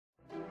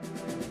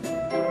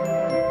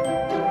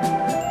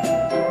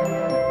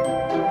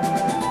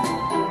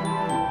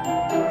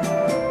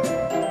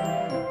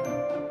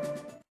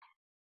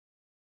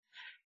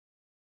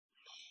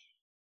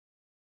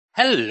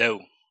Hello,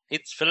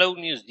 it's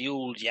Fellonius the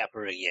old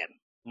yapper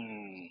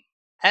again.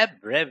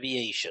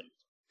 Abbreviation.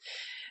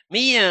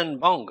 Me and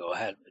Bongo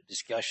had a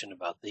discussion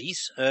about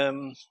these.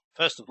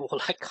 First of all,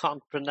 I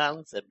can't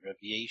pronounce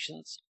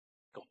abbreviations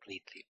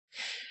completely.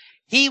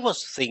 He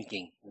was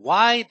thinking,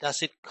 why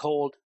does it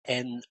called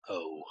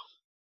NO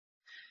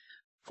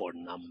for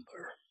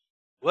number?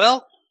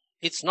 Well,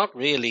 it's not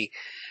really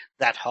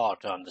that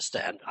hard to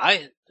understand.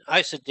 I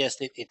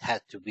suggested it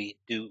had to be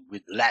do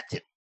with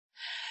Latin.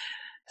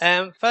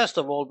 First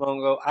of all,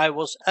 Bongo, I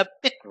was a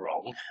bit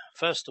wrong.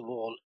 First of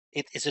all,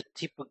 it is a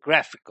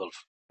typographical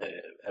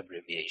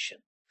abbreviation,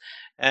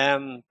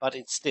 but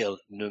it's still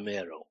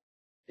numero.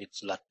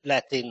 It's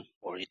Latin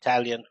or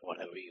Italian,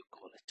 whatever you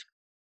call it.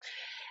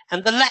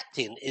 And the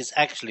Latin is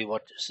actually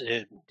what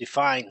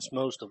defines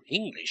most of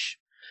English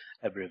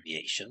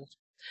abbreviations.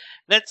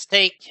 Let's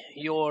take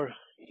you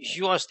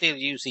are still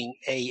using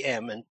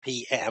AM and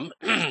PM.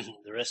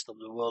 The rest of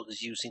the world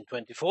is using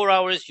 24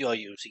 hours. You are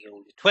using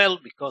only 12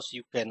 because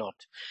you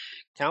cannot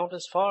count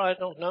as far. I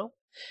don't know.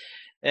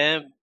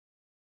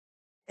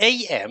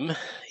 AM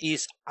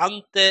is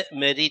ante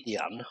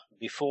meridian,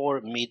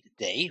 before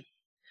midday.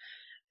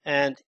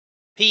 And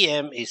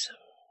PM is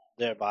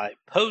thereby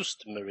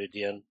post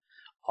meridian,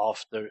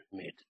 after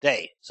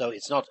midday. So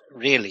it's not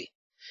really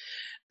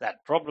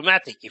that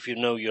problematic if you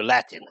know your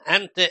Latin,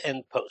 ante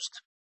and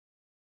post.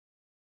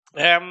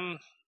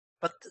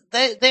 But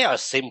they are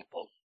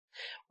simple.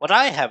 What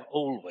I have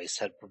always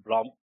had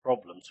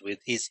problems with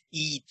is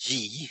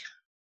EG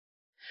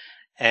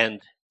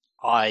and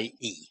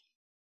IE.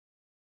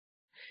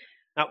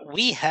 Now,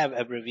 we have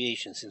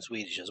abbreviations in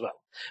Swedish as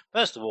well.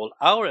 First of all,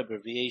 our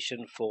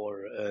abbreviation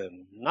for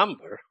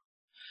number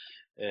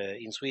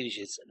in Swedish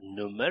is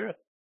nummer,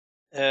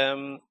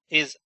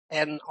 is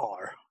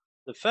NR.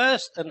 The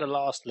first and the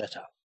last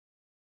letter,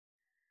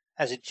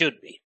 as it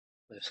should be.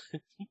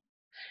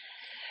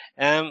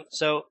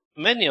 So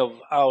many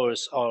of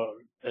ours are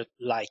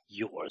like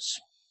yours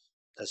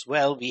as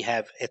well. We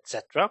have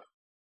etc.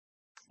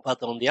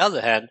 But on the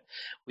other hand,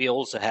 we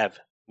also have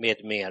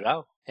med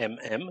mera,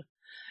 MM,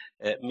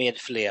 med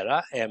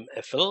flera,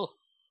 MFL,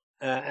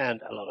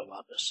 and a lot of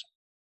others.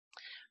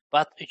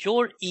 But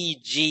your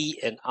EG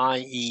and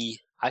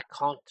IE, I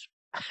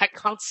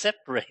can't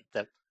separate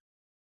them.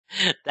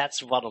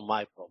 That's one of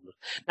my problems.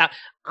 Now,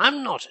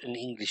 I'm not an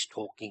English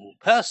talking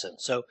person,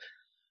 so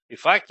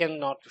if I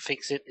cannot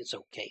fix it, it's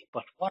okay.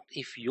 But what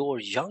if your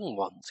young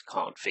ones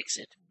can't fix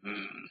it?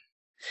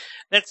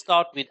 Let's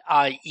start with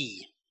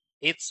IE.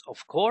 It's,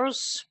 of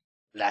course,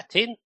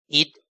 Latin,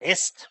 id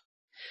est.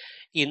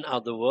 In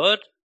other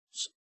words,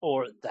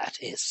 or that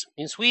is.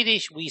 In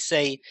Swedish, we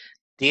say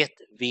det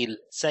vill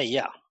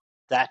säga,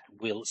 that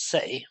will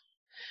say,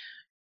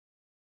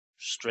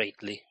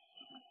 straightly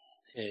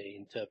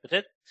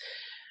interpreted,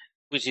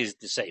 which is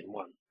the same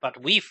one.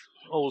 But we've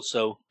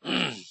also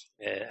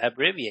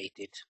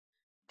abbreviated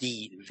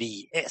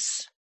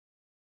DVS.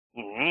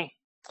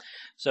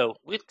 So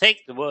we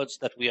take the words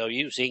that we are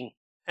using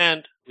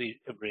and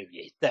we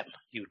abbreviate them.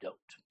 You don't.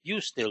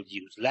 You still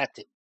use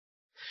Latin.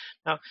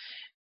 Now,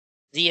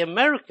 the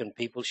American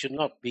people should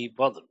not be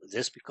bothered with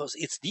this because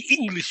it's the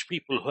English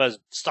people who have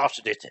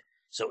started it.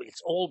 So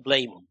it's all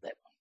blame on them.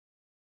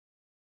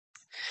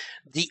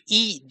 The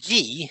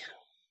EG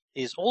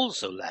is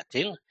also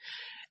Latin,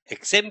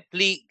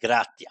 exempli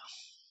gratia,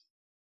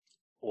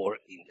 or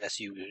as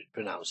you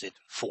pronounce it,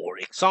 for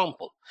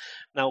example.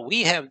 Now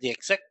we have the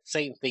exact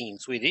same thing in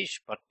Swedish,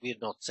 but we're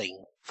not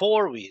saying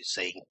for, we're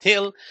saying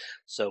till.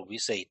 So we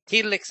say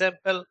till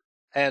example,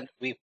 and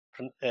we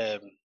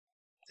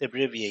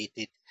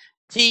abbreviated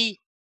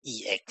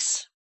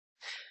TEX.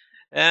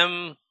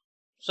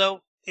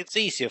 So it's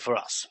easier for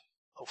us,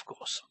 of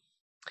course.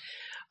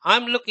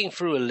 I'm looking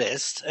through a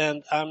list,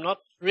 and I'm not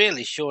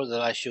really sure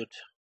that I should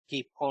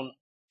keep on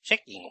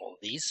checking all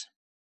these,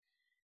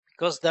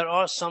 because there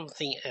are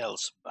something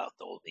else about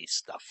all this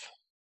stuff.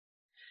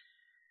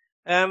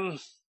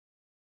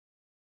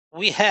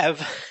 We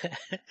have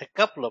a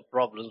couple of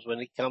problems when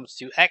it comes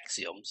to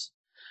axioms,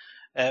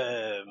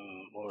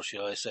 or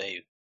shall I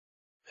say,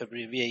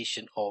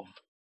 abbreviation of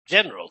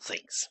general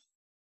things.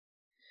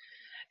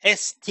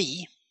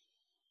 ST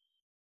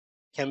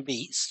can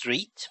be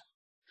street,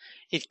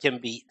 it can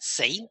be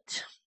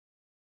saint,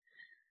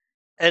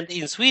 and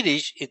in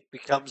Swedish it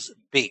becomes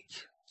big,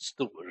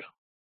 stor.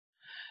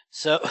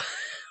 So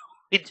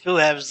we do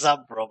have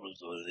some problems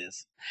with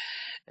this.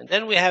 And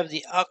then we have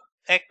the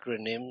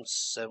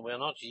acronyms, and we're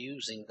not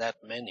using that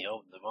many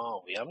of them,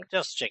 are we? I'm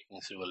just checking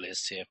through a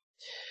list here.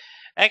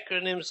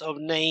 Acronyms of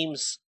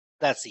names,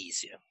 that's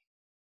easier.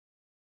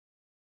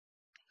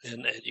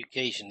 And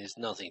education is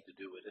nothing to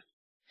do with it.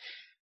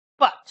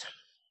 But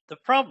the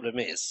problem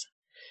is,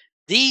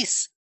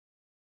 these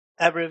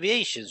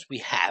abbreviations we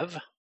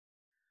have,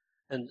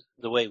 and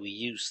the way we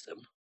use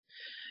them,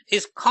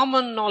 is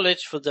common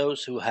knowledge for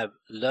those who have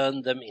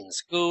learned them in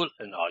school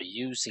and are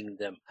using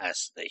them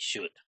as they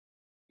should.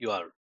 You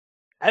are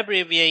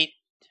abbreviate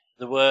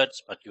the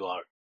words, but you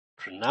are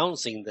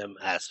pronouncing them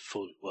as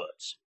full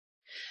words.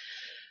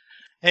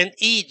 And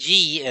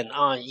EG and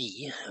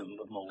IE,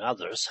 among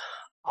others,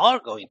 are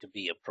going to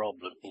be a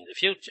problem in the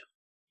future.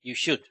 You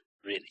should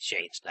really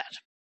change that.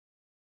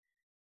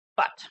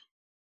 But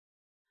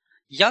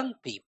young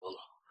people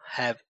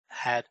have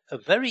had a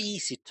very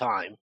easy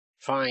time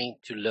trying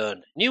to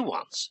learn new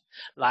ones,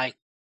 like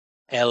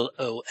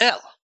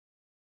LOL,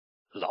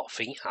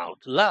 laughing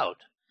out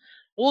loud.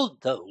 All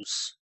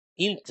those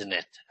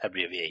internet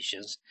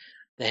abbreviations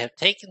they have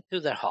taken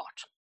to their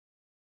heart.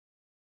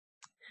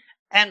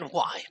 And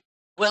why?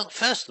 Well,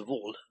 first of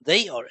all,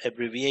 they are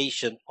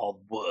abbreviation of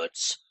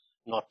words,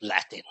 not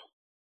Latin.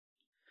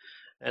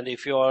 And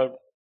if you are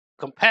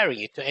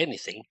comparing it to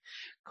anything,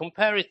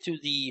 compare it to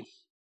the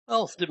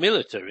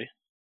military.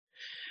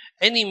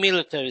 Any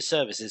military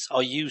services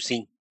are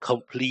using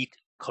complete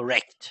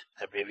correct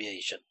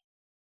abbreviation.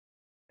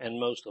 And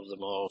most of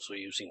them are also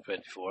using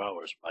 24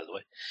 hours, by the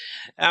way.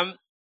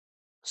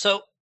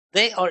 So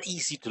they are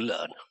easy to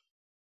learn.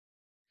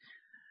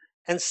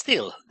 And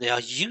still, they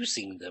are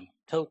using them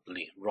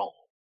totally wrong.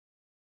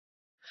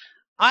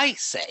 I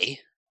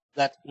say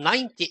that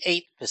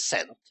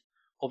 98%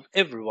 of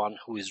everyone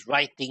who is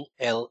writing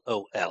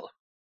LOL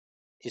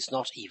is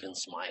not even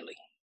smiling.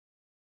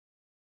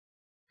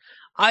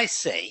 I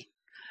say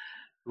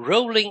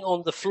rolling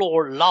on the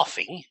floor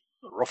laughing,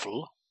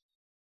 ruffle.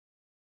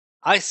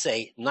 I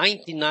say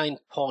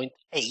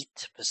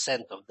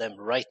 99.8% of them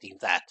writing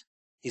that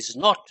is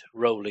not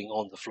rolling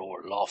on the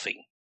floor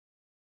laughing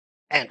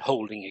and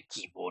holding a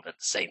keyboard at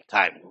the same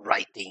time,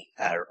 writing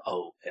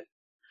RO and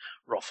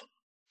ruffle.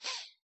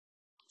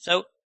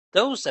 So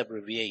those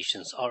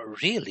abbreviations are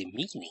really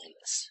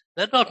meaningless.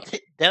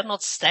 They're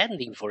not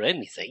standing for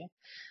anything.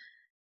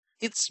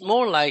 It's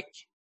more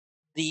like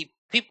the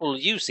people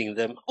using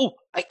them. Oh,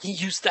 I can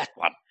use that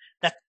one.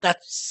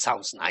 That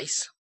sounds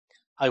nice.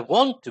 I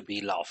want to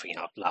be laughing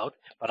out loud,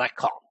 but I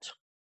can't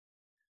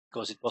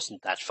because it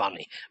wasn't that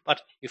funny.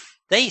 But if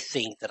they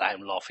think that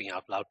I'm laughing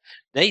out loud,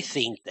 they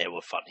think they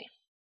were funny.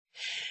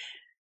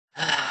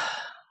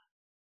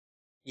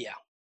 Yeah.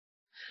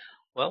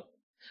 Well,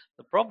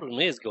 the problem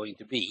is going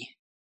to be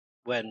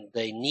when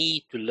they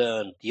need to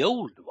learn the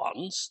old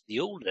ones, the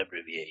old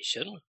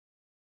abbreviation,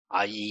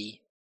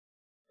 i.e.,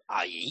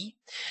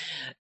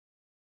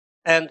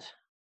 and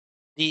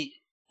the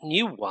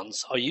new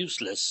ones are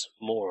useless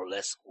more or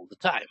less all the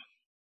time.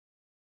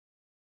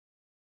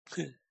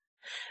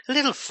 A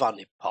little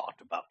funny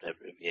part about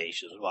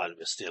abbreviations while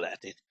we're still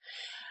at it.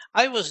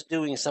 I was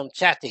doing some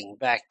chatting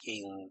back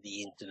in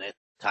the internet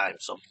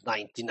times of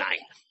 99.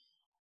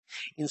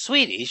 In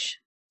Swedish,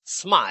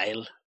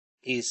 smile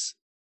is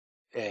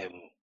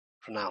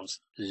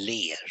pronounced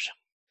ler,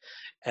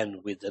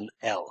 and with an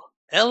L,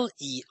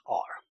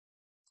 L-E-R.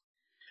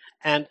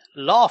 And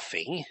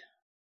laughing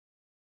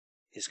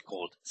is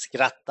called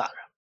skrattar.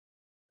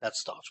 That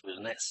starts with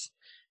an S.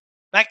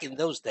 Back in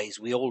those days,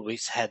 we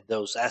always had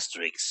those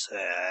asterisks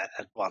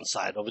at one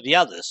side over the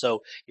other.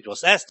 So it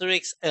was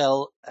asterisk,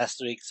 L,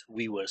 asterisk,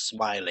 we were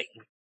smiling.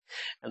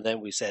 And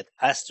then we said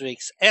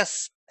asterisk,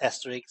 S,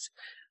 asterisk,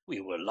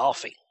 we were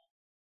laughing.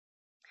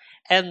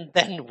 And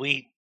then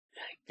we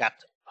got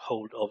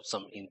hold of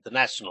some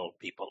international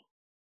people.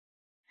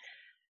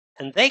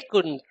 And they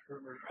couldn't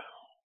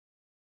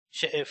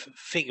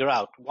figure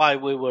out why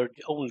we were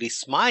only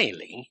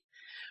smiling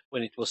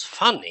when it was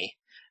funny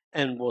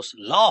and was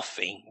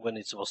laughing when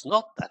it was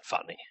not that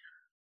funny.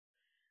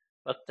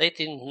 But they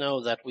didn't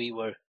know that we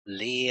were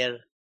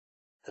ler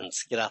and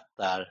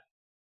skrattar.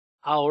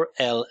 Our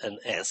L and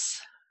S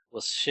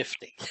was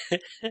shifting.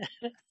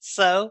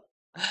 So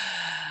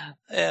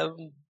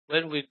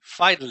when we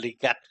finally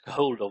got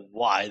hold of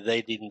why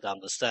they didn't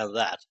understand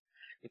that,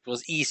 it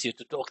was easier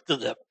to talk to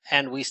them,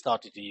 and we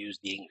started to use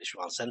the English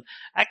ones. And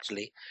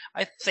actually,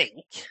 I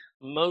think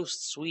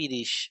most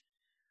Swedish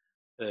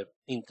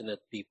internet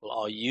people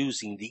are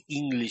using the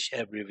English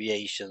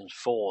abbreviation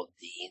for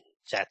the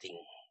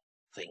chatting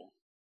thing.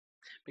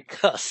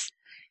 Because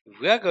if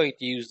we are going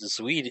to use the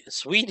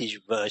Swedish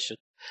version,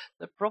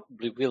 there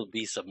probably will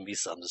be some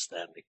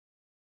misunderstanding.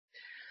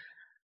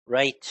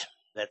 Right,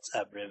 let's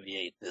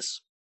abbreviate this.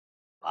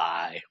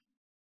 Bye.